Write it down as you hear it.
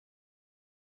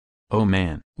Oh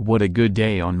man, what a good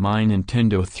day on my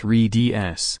Nintendo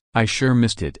 3DS. I sure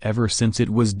missed it ever since it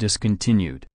was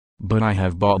discontinued. But I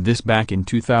have bought this back in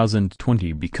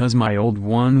 2020 because my old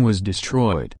one was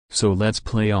destroyed. So let's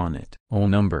play on it. Oh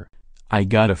number. I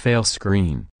got a fail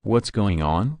screen. What's going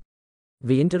on?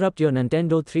 We interrupt your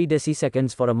Nintendo 3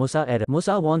 deciseconds for a Musa error.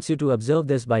 Musa wants you to observe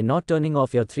this by not turning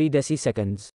off your 3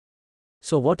 deciseconds.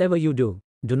 So whatever you do,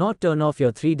 do not turn off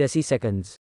your 3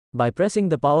 deciseconds by pressing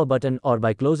the power button or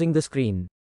by closing the screen.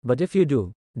 But if you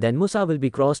do, then Musa will be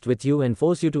crossed with you and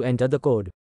force you to enter the code.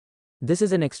 This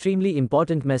is an extremely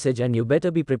important message and you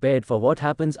better be prepared for what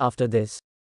happens after this.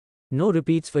 No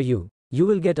repeats for you. You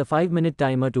will get a 5-minute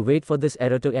timer to wait for this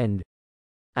error to end.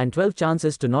 And 12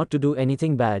 chances to not to do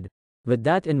anything bad. With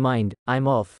that in mind, I'm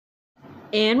off.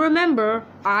 And remember,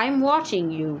 I'm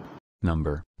watching you.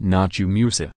 Number, not you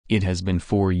Musa. It has been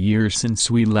 4 years since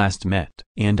we last met,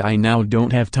 and I now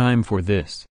don't have time for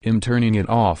this. I'm turning it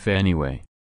off anyway.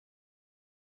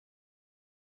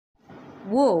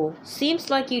 Whoa,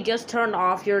 seems like you just turned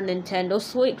off your Nintendo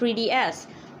Switch 3DS.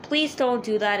 Please don't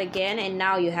do that again, and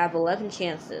now you have 11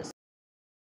 chances.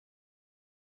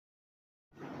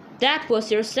 That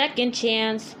was your second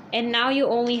chance, and now you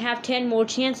only have 10 more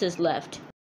chances left.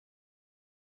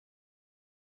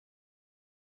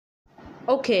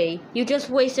 Okay, you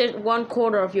just wasted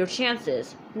 1/4 of your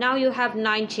chances. Now you have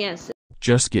 9 chances.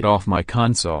 Just get off my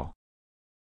console.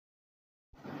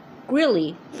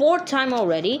 Really? 4th time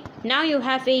already? Now you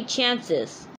have 8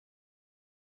 chances.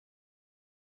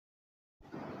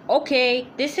 Okay,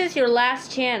 this is your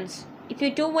last chance. If you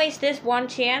do waste this one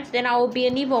chance, then I will be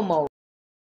in Evo mode.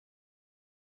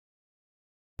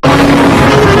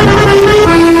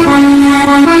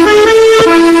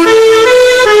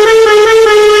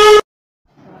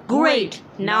 Great!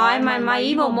 Now I'm in my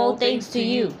Evo mode thanks to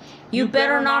you. You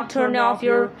better not turn off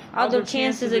your other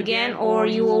chances again or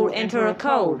you will enter a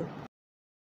code.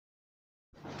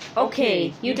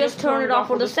 Okay, you just turned it off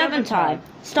for the 7th time.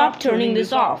 Stop turning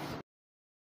this off.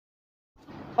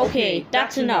 Okay,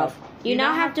 that's enough. You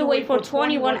now have to wait for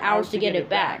 21 hours to get it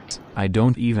back. I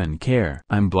don't even care.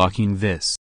 I'm blocking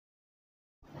this.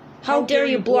 How dare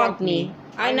you block me?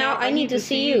 I need to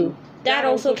see you. That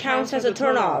also counts as a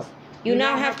turn off. You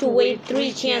now have to wait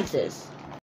 3 chances.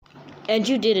 And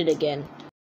you did it again.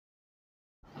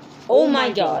 Oh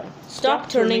my god, stop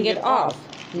turning it off.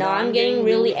 Now I'm getting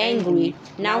really angry.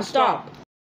 Now stop.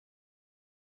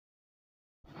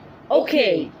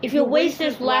 Okay, if you waste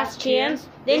this last chance,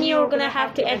 then you're gonna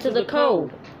have to enter the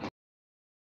code.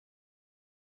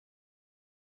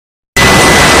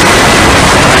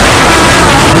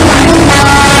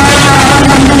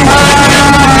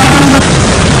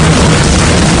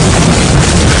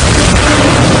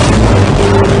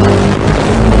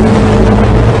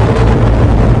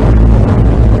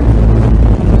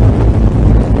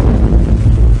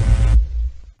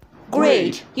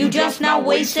 Great, you just now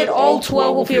wasted all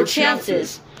 12 of your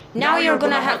chances. Now you're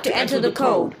gonna have to enter the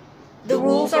code. The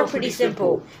rules are pretty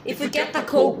simple. If you get the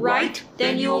code right,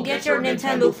 then you will get your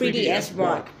Nintendo 3DS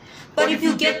back. But if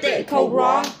you get the code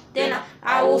wrong, then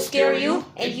I will scare you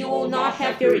and you will not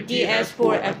have your DS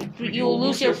forever. You will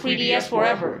lose your 3DS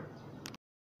forever.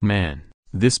 Man,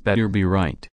 this better be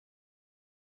right.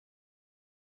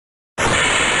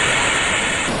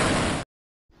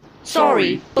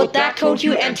 Sorry, but that code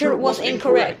you entered was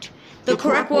incorrect. The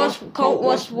correct code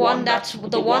was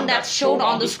the one that's shown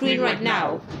on the screen right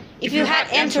now. If you had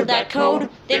entered that code,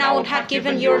 then I would have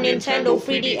given your Nintendo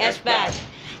 3DS back.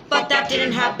 But that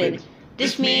didn't happen.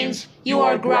 This means you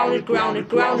are grounded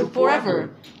forever.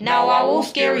 Now I will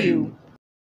scare you.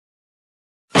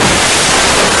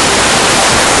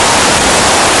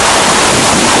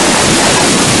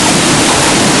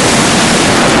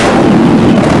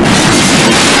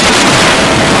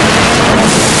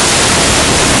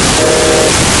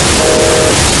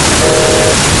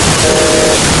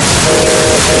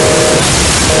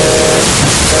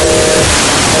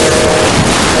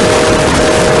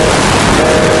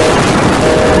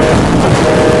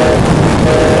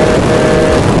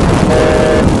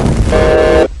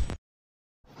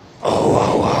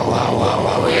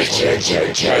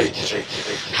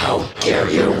 How dare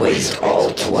you waste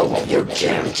all 12 of your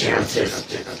damn chances?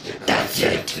 That's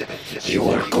it. You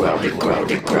are grounded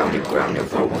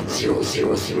for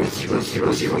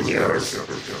 1,000,000 years.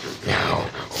 Now,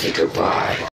 say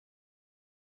goodbye.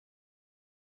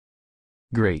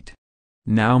 Great.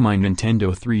 Now my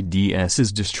Nintendo 3DS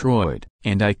is destroyed,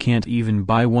 and I can't even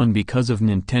buy one because of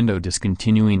Nintendo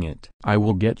discontinuing it. I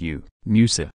will get you,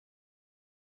 Musa.